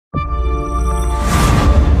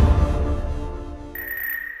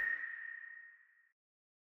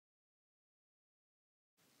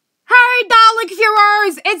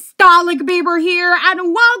it's Dalek Bieber here,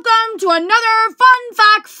 and welcome to another Fun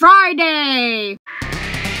Fact Friday!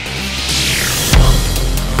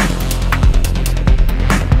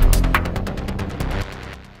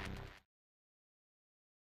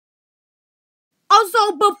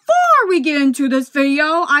 Also, before we get into this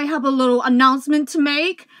video, I have a little announcement to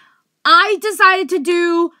make. I decided to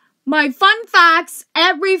do my fun facts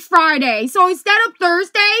every Friday. So instead of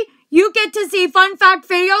Thursday, you get to see fun fact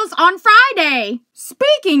videos on Friday.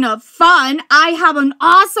 Speaking of fun, I have an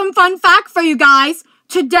awesome fun fact for you guys.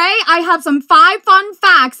 Today, I have some 5 fun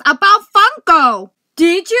facts about Funko.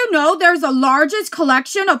 Did you know there's the largest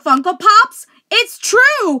collection of Funko Pops? It's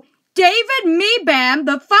true! David Meebam,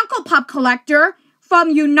 the Funko Pop collector from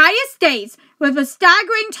United States, with a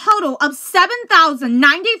staggering total of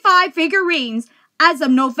 7,095 figurines as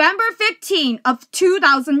of November 15 of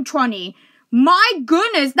 2020. My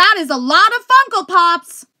goodness, that is a lot of Funko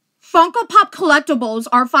Pops! Funko Pop collectibles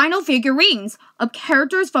are final figurines of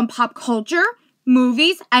characters from pop culture,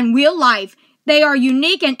 movies, and real life. They are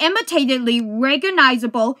unique and imitatedly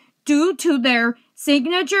recognizable due to their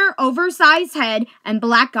signature oversized head and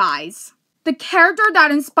black eyes. The character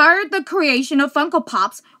that inspired the creation of Funko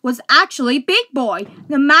Pops was actually Big Boy,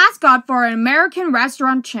 the mascot for an American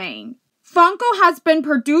restaurant chain. Funko has been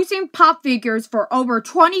producing pop figures for over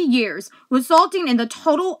 20 years, resulting in the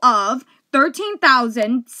total of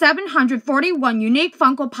 13,741 unique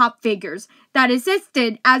Funko Pop figures that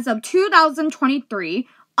existed as of 2023,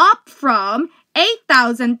 up from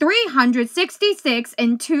 8,366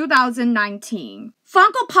 in 2019.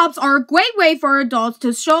 Funko Pops are a great way for adults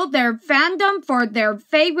to show their fandom for their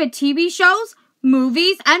favorite TV shows,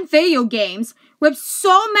 movies, and video games. With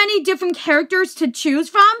so many different characters to choose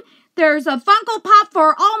from, there's a Funko Pop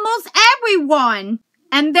for almost everyone.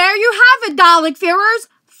 And there you have it, Dalek viewers.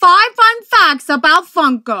 5 fun facts about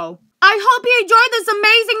Funko. I hope you enjoyed this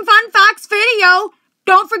amazing fun facts video.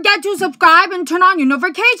 Don't forget to subscribe and turn on your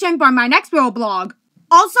notification for my next video blog.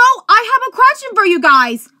 Also, I have a question for you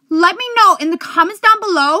guys. Let me know in the comments down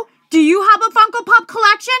below. Do you have a Funko Pop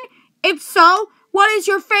collection? If so, what is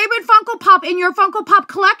your favorite Funko Pop in your Funko Pop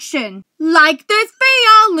collection? Like this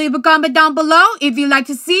video, leave a comment down below if you'd like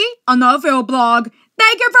to see another video blog.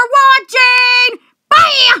 Thank you for watching!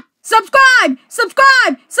 Bye! Subscribe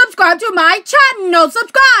to my channel.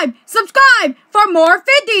 Subscribe for more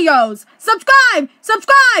videos. Subscribe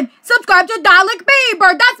to Dalek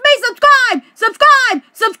Bieber. That's me.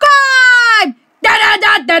 Subscribe. Da da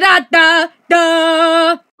da da da da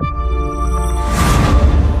da.